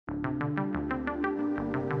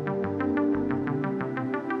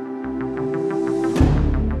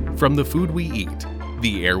From the food we eat,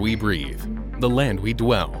 the air we breathe, the land we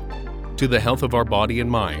dwell, to the health of our body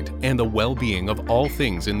and mind and the well-being of all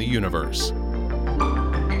things in the universe.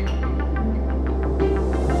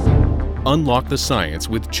 Unlock the science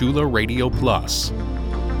with Chula Radio Plus.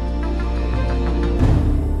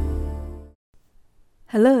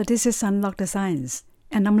 Hello, this is Unlock the Science,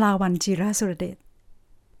 and I'm Lawan Jirasuradit.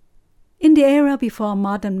 In the era before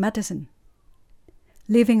modern medicine,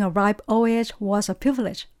 living a ripe old age was a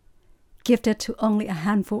privilege, gifted to only a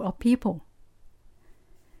handful of people.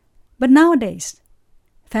 But nowadays,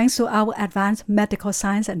 thanks to our advanced medical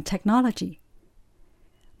science and technology,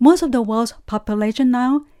 most of the world's population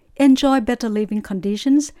now enjoy better living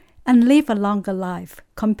conditions and live a longer life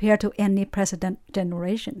compared to any precedent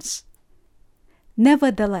generations.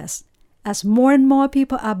 Nevertheless, as more and more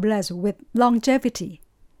people are blessed with longevity,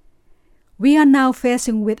 we are now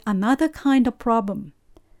facing with another kind of problem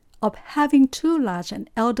of having too large an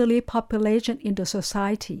elderly population in the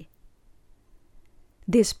society.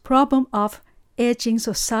 This problem of aging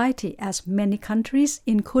society, as many countries,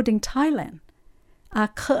 including Thailand, are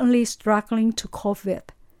currently struggling to cope with,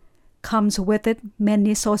 comes with it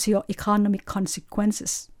many socio-economic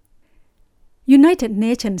consequences. United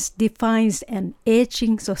Nations defines an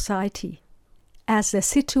aging society as a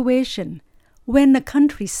situation when a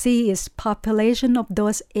country sees its population of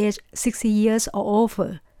those aged 60 years or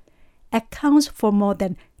over accounts for more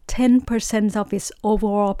than 10% of its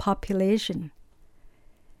overall population.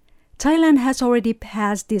 Thailand has already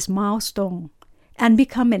passed this milestone and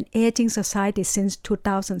become an aging society since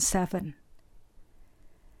 2007.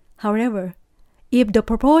 However, if the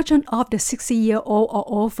proportion of the 60-year-old or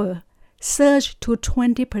over surge to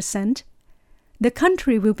 20%, the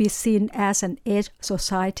country will be seen as an aged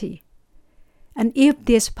society. And if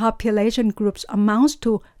this population groups amounts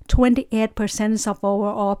to 28% of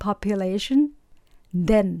overall population,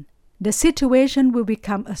 then the situation will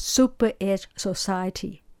become a super aged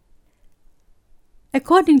society.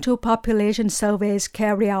 According to population surveys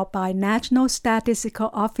carried out by National Statistical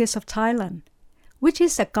Office of Thailand, which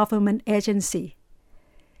is a government agency,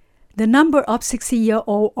 the number of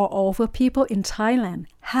 60-year-old or over people in Thailand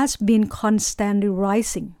has been constantly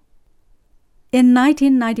rising. In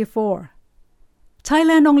 1994,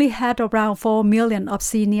 Thailand only had around 4 million of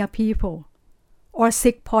senior people, or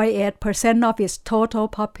 6.8% of its total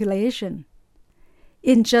population.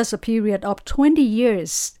 In just a period of 20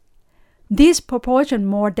 years, this proportion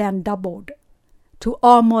more than doubled to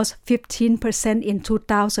almost 15% in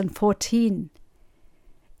 2014.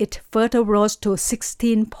 It further rose to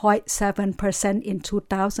 16.7% in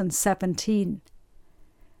 2017.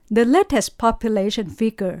 The latest population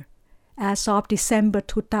figure, as of December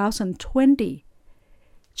 2020,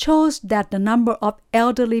 shows that the number of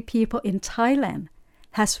elderly people in Thailand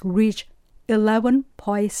has reached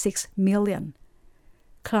 11.6 million,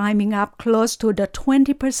 climbing up close to the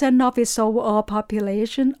 20% of its overall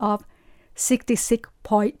population of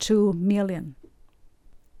 66.2 million.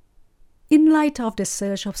 In light of the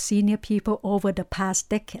surge of senior people over the past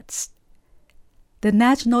decades, the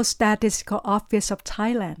National Statistical Office of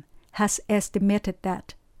Thailand has estimated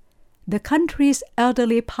that the country's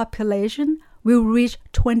elderly population will reach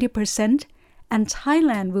 20% and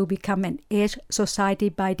Thailand will become an aged society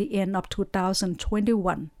by the end of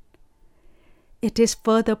 2021. It is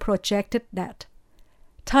further projected that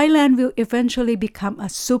Thailand will eventually become a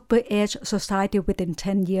super aged society within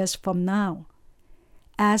 10 years from now,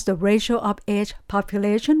 as the ratio of aged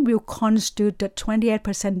population will constitute the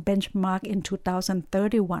 28% benchmark in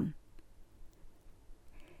 2031.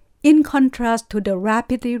 In contrast to the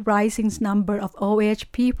rapidly rising number of old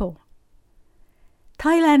age people,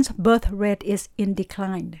 Thailand's birth rate is in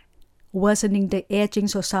decline, worsening the aging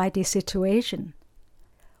society situation.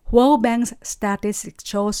 World Bank's statistics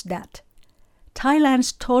shows that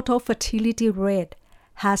Thailand's total fertility rate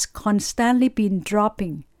has constantly been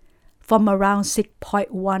dropping from around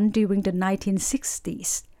 6.1 during the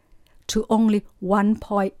 1960s to only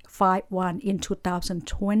 1.51 in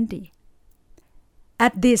 2020.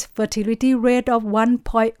 At this fertility rate of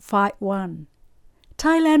 1.51,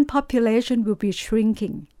 Thailand population will be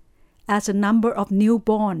shrinking as the number of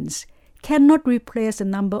newborns cannot replace the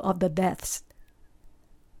number of the deaths.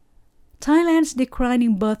 Thailand's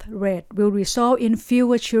declining birth rate will result in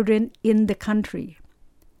fewer children in the country.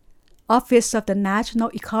 Office of the National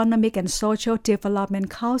Economic and Social Development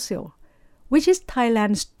Council, which is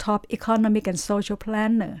Thailand's top economic and social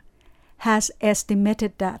planner, has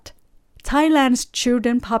estimated that Thailand's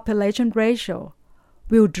children population ratio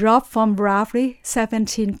will drop from roughly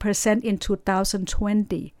 17% in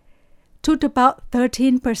 2020 to about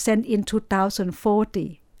 13% in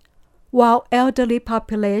 2040, while elderly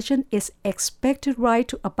population is expected to rise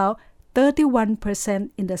to about 31%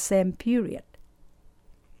 in the same period.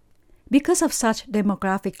 Because of such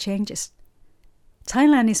demographic changes,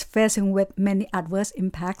 Thailand is facing with many adverse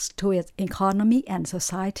impacts to its economy and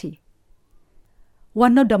society.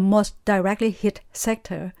 One of the most directly hit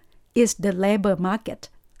sectors is the labor market,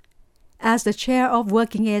 as the share of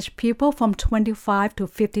working-age people from 25 to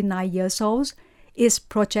 59 years old is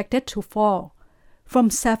projected to fall from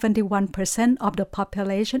 71% of the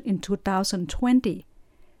population in 2020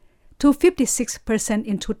 to 56%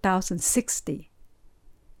 in 2060.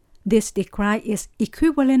 This decline is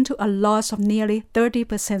equivalent to a loss of nearly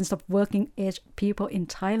 30% of working-age people in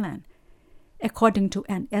Thailand, according to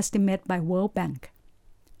an estimate by World Bank.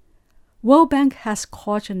 World Bank has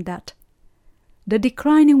cautioned that the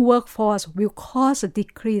declining workforce will cause a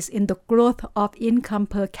decrease in the growth of income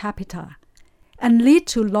per capita and lead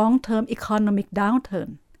to long-term economic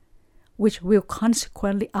downturn, which will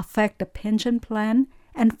consequently affect the pension plan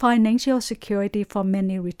and financial security for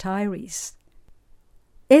many retirees.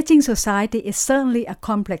 Aging society is certainly a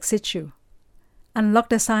complex issue. Unlock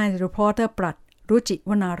the Science reporter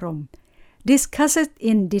Prachuabmoh discusses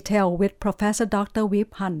in detail with Professor Dr.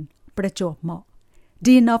 Vipan Prachuabmoh,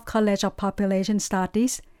 Dean of College of Population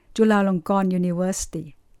Studies, Chulalongkorn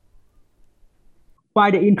University.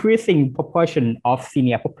 While the increasing proportion of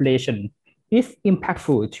senior population is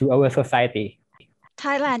impactful to our society,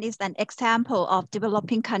 Thailand is an example of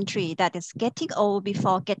developing country that is getting old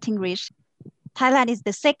before getting rich. Thailand is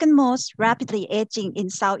the second most rapidly aging in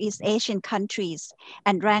Southeast Asian countries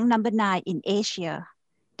and ranked number 9 in Asia.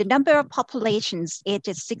 The number of populations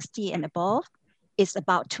aged 60 and above is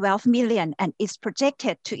about 12 million and is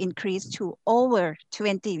projected to increase to over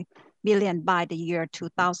 20 million by the year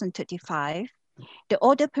 2035. The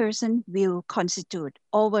older person will constitute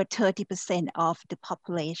over 30% of the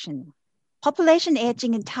population. Population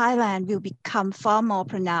aging in Thailand will become far more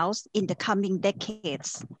pronounced in the coming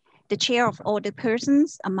decades. The share of older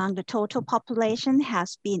persons among the total population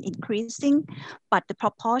has been increasing, but the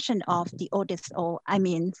proportion of the oldest,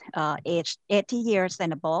 aged 80 years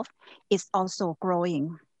and above, is also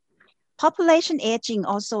growing. Population aging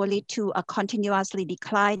also leads to a continuously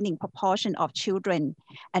declining proportion of children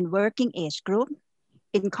and working age group,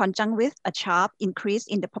 in conjunction with a sharp increase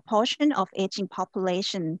in the proportion of aging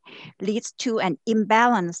population, leads to an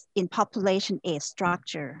imbalance in population age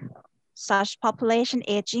structure. Such population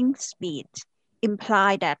aging speed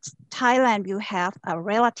imply that Thailand will have a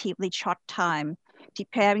relatively short time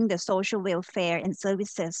preparing the social welfare and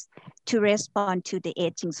services to respond to the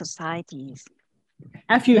aging societies.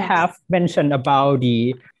 As you have mentioned about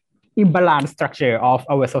the imbalanced structure of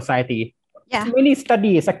our society, many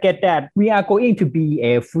studies suggest that we are going to be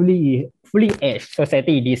a fully aged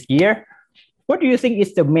society this year. What do you think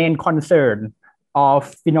is the main concern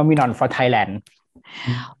of phenomenon for Thailand?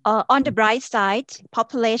 On the bright side,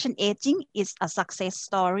 population aging is a success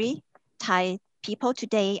story. Thai people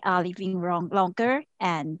today are living longer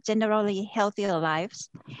and generally healthier lives.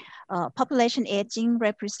 Population aging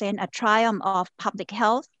represents a triumph of public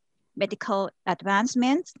health, medical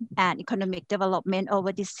advancements, and economic development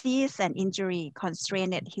over disease and injury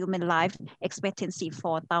constrained human life expectancy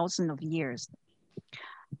for thousands of years.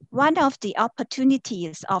 One of the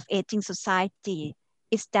opportunities of aging society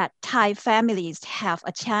is that Thai families have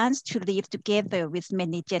a chance to live together with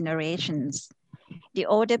many generations. The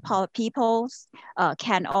older people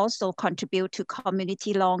can also contribute to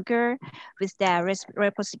community longer with their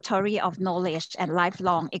repository of knowledge and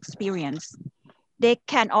lifelong experience. They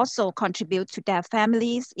can also contribute to their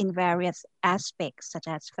families in various aspects, such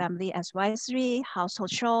as family advisory, household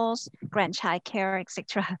chores, grandchild care,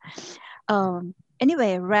 etc.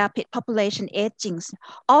 Anyway, rapid population aging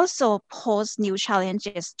also pose new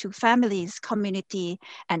challenges to families, community,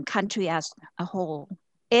 and country as a whole.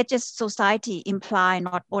 Aged society imply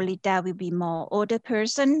not only there will be more older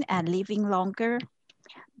person and living longer,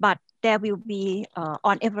 but there will be,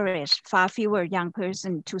 on average, far fewer young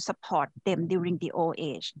person to support them during the old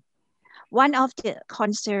age. One of the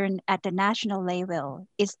concerns at the national level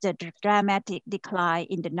is the dramatic decline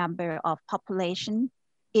in the number of population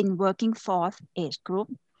in working force age group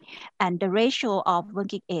and the ratio of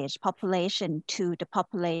working age population to the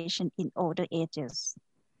population in older ages.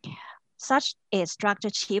 Such age structure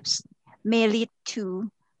shifts may lead to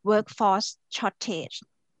workforce shortage,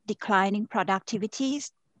 declining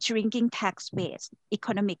productivities, shrinking tax base,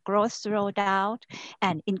 economic growth slowdown,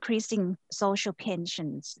 and increasing social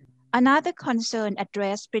pensions. Another concern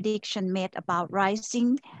addressed prediction made about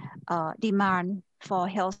rising demand for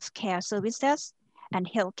healthcare services and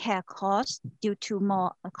healthcare costs due to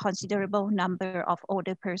more considerable number of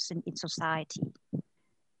older persons in society.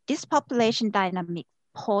 This population dynamic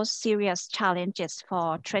pose serious challenges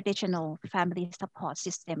for traditional family support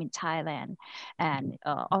system in Thailand, and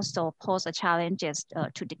also pose challenges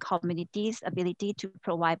to the community's ability to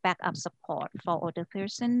provide backup support for older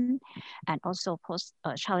person, and also pose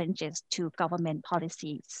challenges to government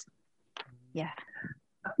policies. Yeah.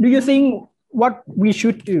 Do you think what we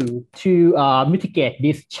should do to mitigate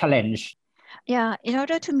this challenge? Yeah, in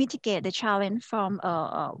order to mitigate the challenge from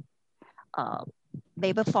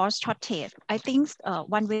labor force shortage, I think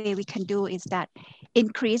one way we can do is that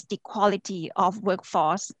increase the quality of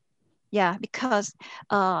workforce. Yeah, because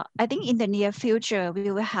I think in the near future,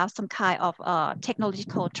 we will have some kind of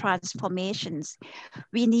technological transformations.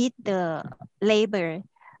 We need the labor,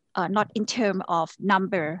 not in terms of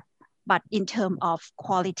number, but in terms of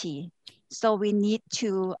quality. So we need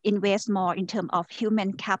to invest more in terms of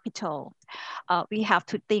human capital. We have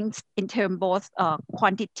to think in terms both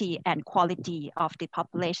quantity and quality of the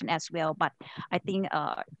population as well. But I think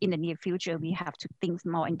in the near future, we have to think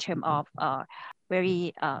more in terms of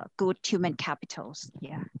very good human capitals.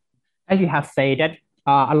 Yeah. As you have said that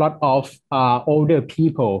a lot of older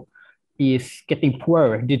people is getting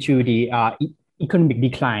poorer due to the economic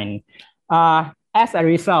decline. As a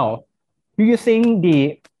result, do you think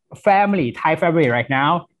the Thai family right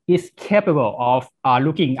now is capable of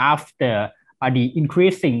looking after the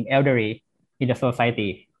increasing elderly in the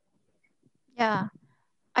society? Yeah,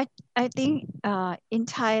 I think in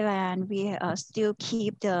Thailand, we still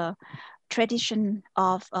keep the tradition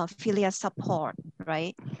of filial support,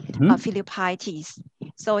 right? Mm-hmm. Filial pieties.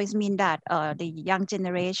 So it means that the young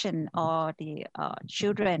generation or the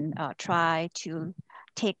children try to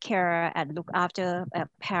take care and look after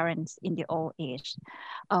parents in the old age.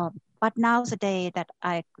 But nowadays that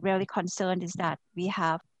I really concerned is that we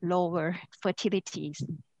have lower fertilities,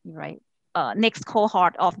 right? Next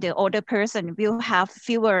cohort of the older person will have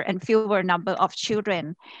fewer and fewer number of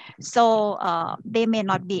children. So they may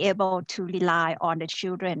not be able to rely on the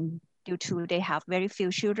children due to they have very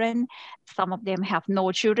few children. Some of them have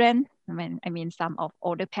no children. I mean, some of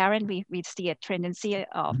older parents, we see a tendency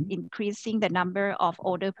of increasing the number of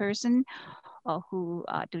older person who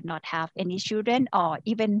do not have any children or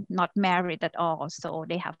even not married at all. So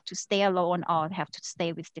they have to stay alone or have to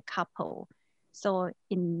stay with the couple. So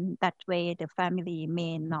in that way, the family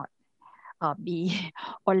may not be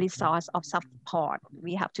only source of support.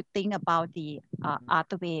 We have to think about the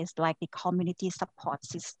other ways like the community support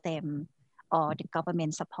system or the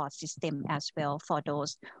government support system as well for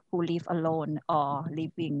those who live alone or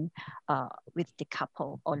living with the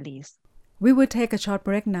couple only. We will take a short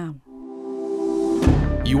break now.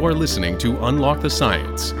 You are listening to Unlock the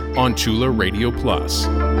Science on Chula Radio Plus.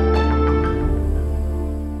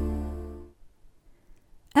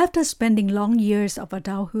 After spending long years of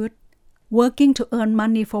adulthood, working to earn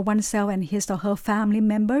money for oneself and his or her family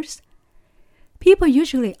members, people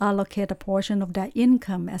usually allocate a portion of their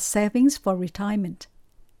income as savings for retirement.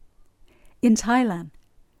 In Thailand,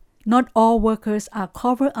 not all workers are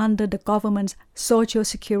covered under the government's Social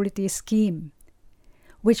Security scheme,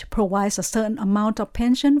 which provides a certain amount of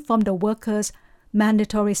pension from the workers'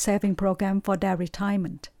 mandatory saving program for their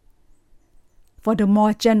retirement. For the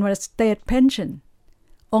more generous state pension,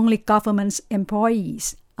 only government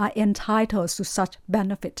employees are entitled to such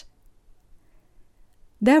benefit.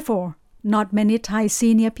 Therefore, not many Thai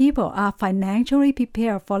senior people are financially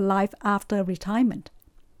prepared for life after retirement.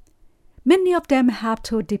 Many of them have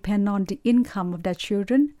to depend on the income of their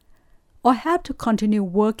children or have to continue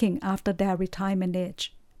working after their retirement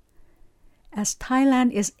age. As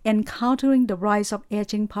Thailand is encountering the rise of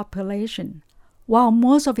aging population, while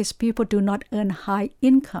most of its people do not earn high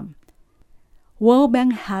income, World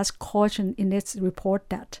Bank has cautioned in its report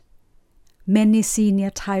that many senior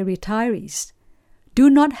Thai retirees do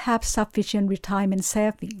not have sufficient retirement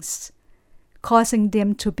savings, causing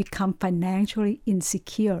them to become financially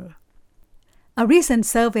insecure. A recent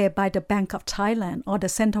survey by the Bank of Thailand, or the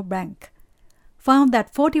Central Bank, found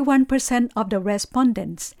that 41% of the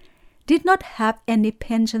respondents did not have any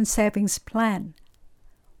pension savings plan,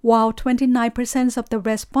 while 29% of the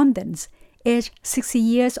respondents aged 60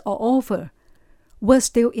 years or over were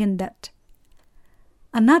still in debt.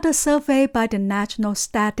 Another survey by the National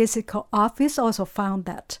Statistical Office also found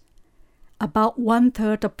that about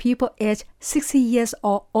 1/3 of people aged 60 years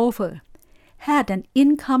or over had an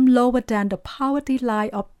income lower than the poverty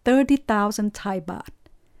line of 30,000 Thai baht,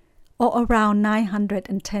 or around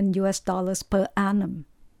 $910 per annum.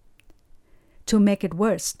 To make it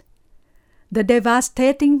worse, The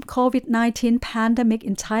devastating COVID-19 pandemic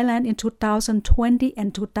in Thailand in 2020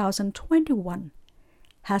 and 2021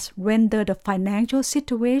 has rendered the financial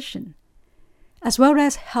situation, as well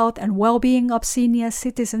as health and well-being of senior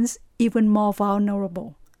citizens, even more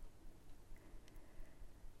vulnerable.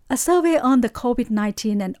 A survey on the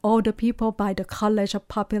COVID-19 and older people by the College of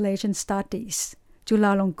Population Studies,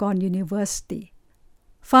 Chulalongkorn University,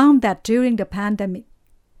 found that during the pandemic,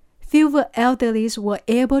 fewer elderlies were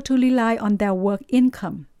able to rely on their work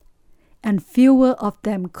income, and fewer of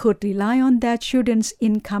them could rely on their children's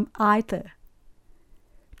income either.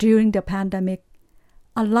 During the pandemic,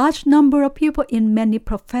 a large number of people in many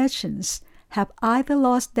professions have either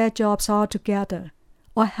lost their jobs altogether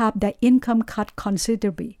or have their income cut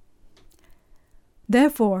considerably.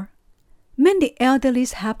 Therefore, many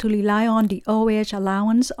elderlies have to rely on the old age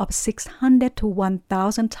allowance of 600 to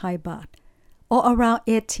 1,000 Thai baht, or around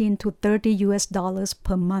 $18 to $30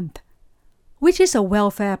 per month, which is a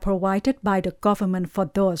welfare provided by the government for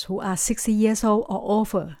those who are 60 years old or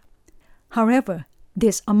over. However,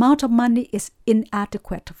 this amount of money is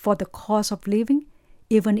inadequate for the cost of living,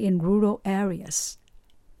 even in rural areas.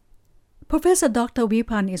 Professor Dr.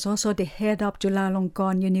 Vipan is also the head of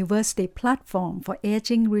Chulalongkorn University Platform for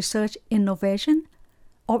Aging Research Innovation,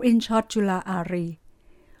 or in short Chula Ari,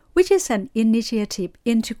 which is an initiative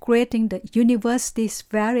integrating the university's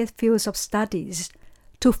various fields of studies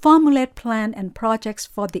to formulate plans and projects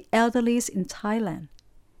for the elderlies in Thailand.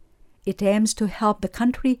 It aims to help the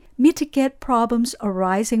country mitigate problems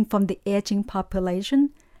arising from the aging population,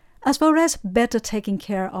 as well as better taking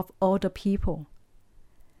care of older people.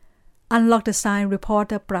 Unlock the Sign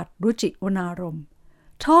reporter Prof.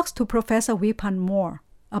 talks to Professor Vipan more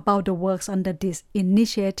about the works under this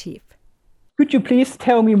initiative. Could you please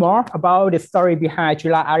tell me more about the story behind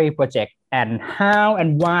Chula Ari project and how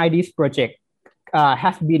and why this project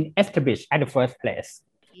has been established at the first place?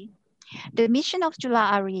 The mission of Chula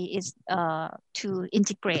Ari is to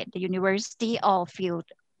integrate the university or field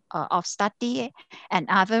of study and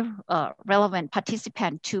other relevant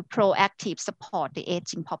participants to proactive support the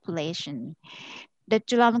aging population. The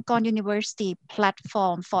Chulalongkorn University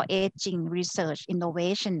Platform for Aging Research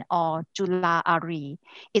Innovation, or Chula Ari,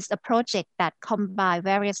 is a project that combines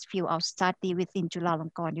various fields of study within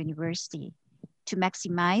Chulalongkorn University to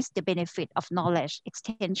maximize the benefit of knowledge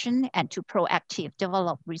extension and to proactive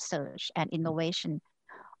develop research and innovation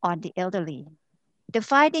on the elderly. The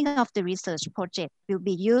finding of the research project will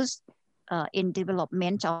be used in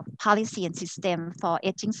development of policy and system for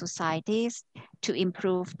aging societies to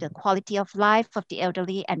improve the quality of life of the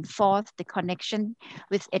elderly and forge the connection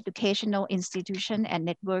with educational institutions and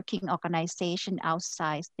networking organizations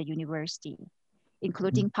outside the university,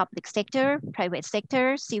 including public sector, private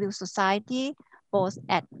sector, civil society, both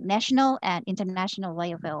at national and international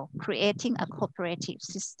level, creating a cooperative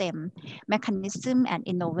system, mechanism, and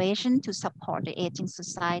innovation to support the aging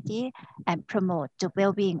society and promote the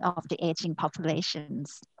well-being of the aging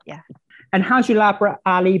populations. Yeah. And how Chula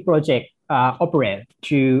Ari project operate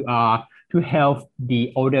to help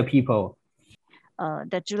the older people?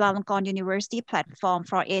 The Chulalongkorn University Platform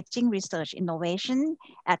for Aging Research Innovation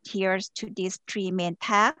adheres to these three main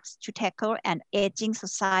tasks to tackle an aging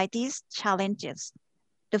society's challenges.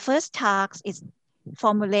 The first task is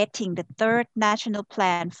formulating the third national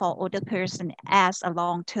plan for older persons as a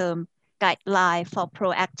long-term guideline for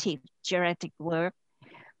proactive geriatric work.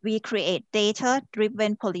 We create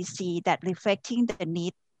data-driven policy that reflecting the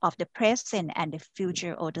needs of the present and the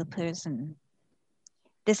future older person.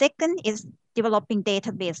 The second is developing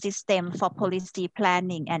database system for policy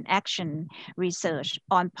planning and action research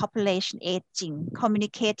on population aging,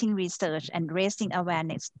 communicating research and raising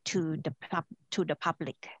awareness to the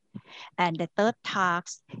public. And the third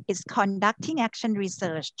task is conducting action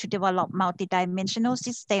research to develop multidimensional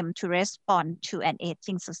system to respond to an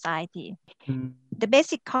aging society. The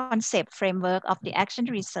basic concept framework of the action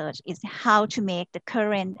research is how to make the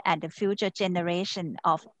current and the future generation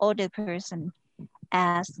of older person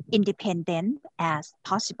as independent as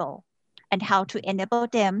possible, and how to enable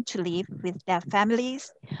them to live with their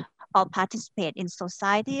families or participate in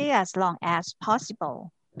society as long as possible,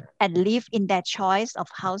 and live in their choice of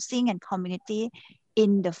housing and community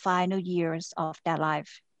in the final years of their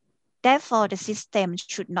life. Therefore, the system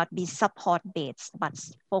should not be support-based, but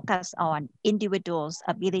focus on individuals'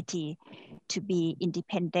 ability to be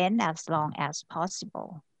independent as long as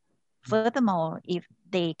possible. Furthermore, if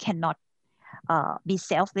they cannot be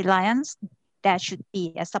self-reliant, there should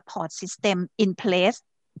be a support system in place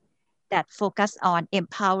that focus on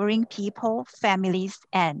empowering people, families,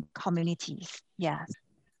 and communities. Yes.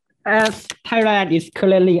 As Thailand is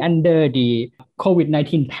currently under the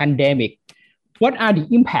COVID-19 pandemic, what are the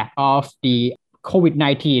impact of the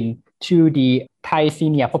COVID-19 to the Thai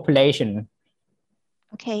senior population?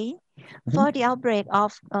 Okay. For the outbreak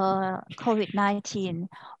of COVID-19,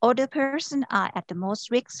 older persons are at the most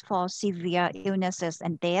risk for severe illnesses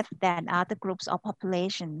and death than other groups of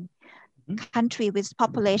population. Countries with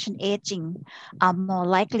population aging are more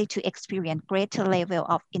likely to experience greater level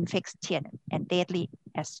of infection and deadly,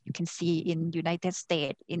 as you can see in United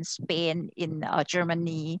States, in Spain, in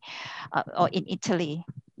Germany, or in Italy,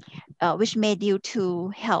 which may due to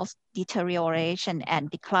health deterioration and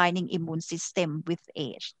declining immune system with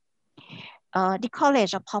age. The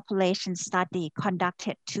College of Population Study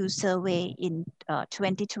conducted 2 surveys in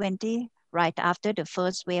 2020, right after the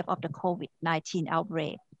first wave of the COVID-19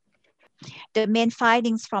 outbreak. The main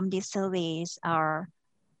findings from these surveys are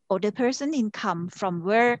older person income from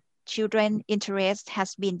work, children interest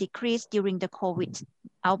has been decreased during the COVID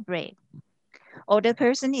outbreak. Older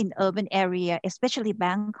person in urban area, especially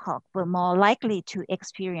Bangkok, were more likely to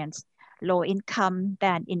experience low income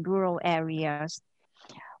than in rural areas.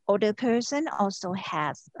 Older person also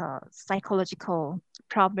has psychological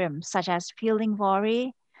problems such as feeling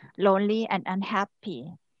worried, lonely, and unhappy.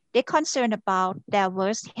 They're concerned about their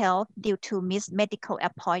worse health due to missed medical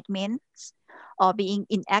appointments or being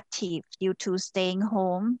inactive due to staying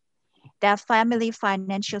home, their family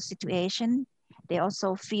financial situation. They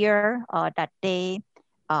also fear that they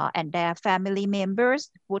and their family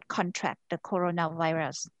members would contract the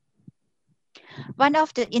coronavirus. One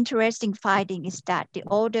of the interesting findings is that the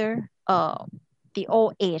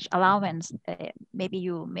old age allowance, maybe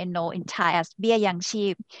you may know in Thai as Bia Yangชี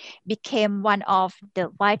พ, became one of the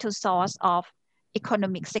vital source of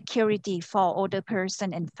economic security for older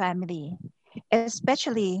person and family,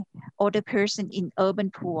 especially older person in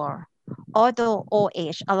urban poor. Although old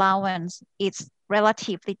age allowance is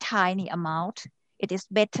relatively tiny amount, it is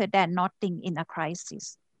better than nothing in a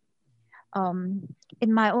crisis.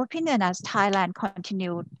 In my opinion, as Thailand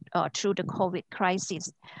continued through the COVID crisis,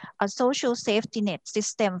 a social safety net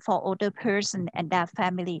system for older person and their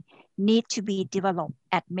family need to be developed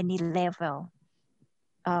at many levels.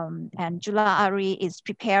 And Chula Ari is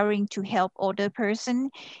preparing to help older person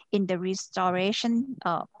in the restoration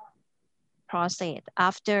process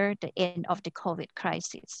after the end of the COVID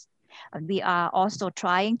crisis. And we are also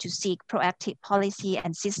trying to seek proactive policy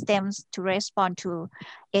and systems to respond to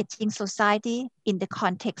aging society in the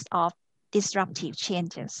context of disruptive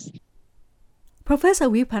changes. Professor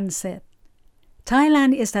Vipan said,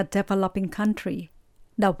 Thailand is a developing country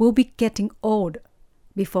that will be getting old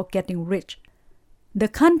before getting rich. The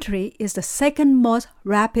country is the second most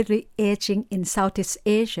rapidly aging in Southeast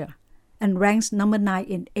Asia and ranks number 9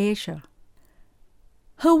 in Asia.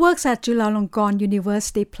 Her works at Chulalongkorn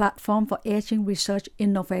University Platform for Aging Research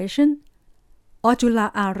Innovation, or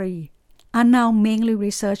Chula Ari, are now mainly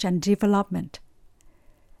research and development.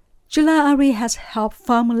 Chula Ari has helped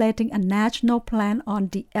formulating a national plan on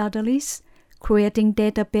the elderlies, creating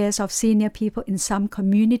database of senior people in some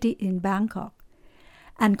community in Bangkok,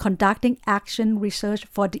 and conducting action research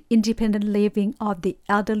for the independent living of the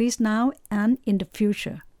elderlies now and in the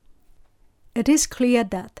future. It is clear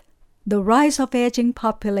that the rise of aging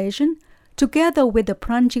population, together with the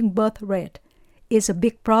plunging birth rate, is a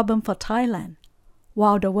big problem for Thailand,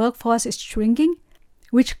 while the workforce is shrinking,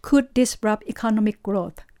 which could disrupt economic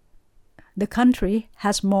growth. The country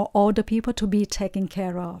has more older people to be taken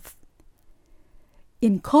care of.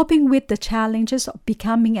 In coping with the challenges of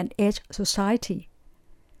becoming an aged society,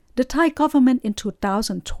 the Thai government in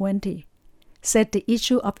 2020 set the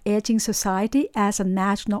issue of aging society as a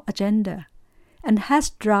national agenda and has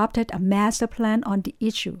drafted a master plan on the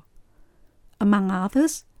issue. Among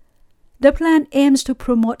others, the plan aims to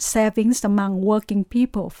promote savings among working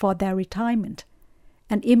people for their retirement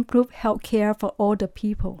and improve health care for older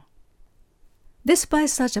people. Despite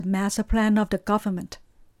such a master plan of the government,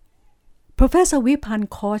 Professor Vipan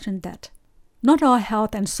cautioned that not all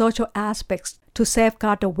health and social aspects to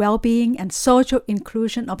safeguard the well-being and social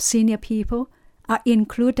inclusion of senior people are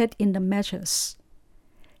included in the measures.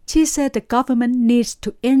 She said the government needs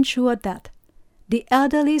to ensure that the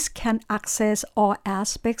elderly can access all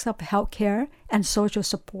aspects of healthcare and social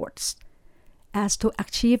supports, as to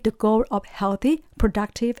achieve the goal of healthy,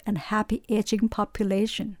 productive, and happy aging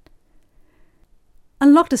population.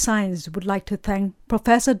 Unlock the Science would like to thank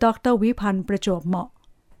Professor Dr. Vipan Prachuabmoh,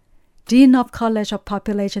 Dean of College of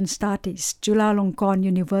Population Studies, Chulalongkorn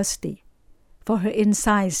University, for her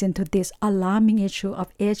insights into this alarming issue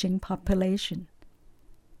of aging population.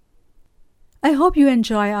 I hope you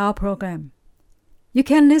enjoy our program. You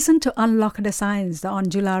can listen to Unlock the Science on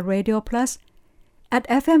Chula Radio Plus at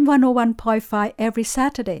FM 101.5 every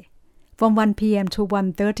Saturday from 1 p.m. to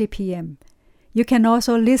 1:30 p.m. You can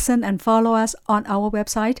also listen and follow us on our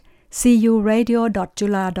website,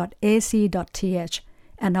 curadio.chula.ac.th,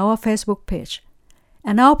 and our Facebook page.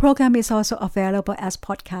 And our program is also available as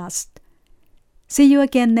podcast. See you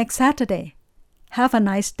again next Saturday. Have a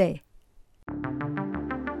nice day.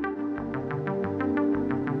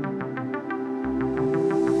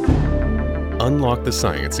 Unlock the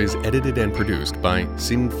Science is edited and produced by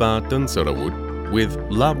Sinfa Tunsarawut with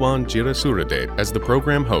Lawan Jirasuradet as the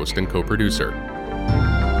program host and co-producer.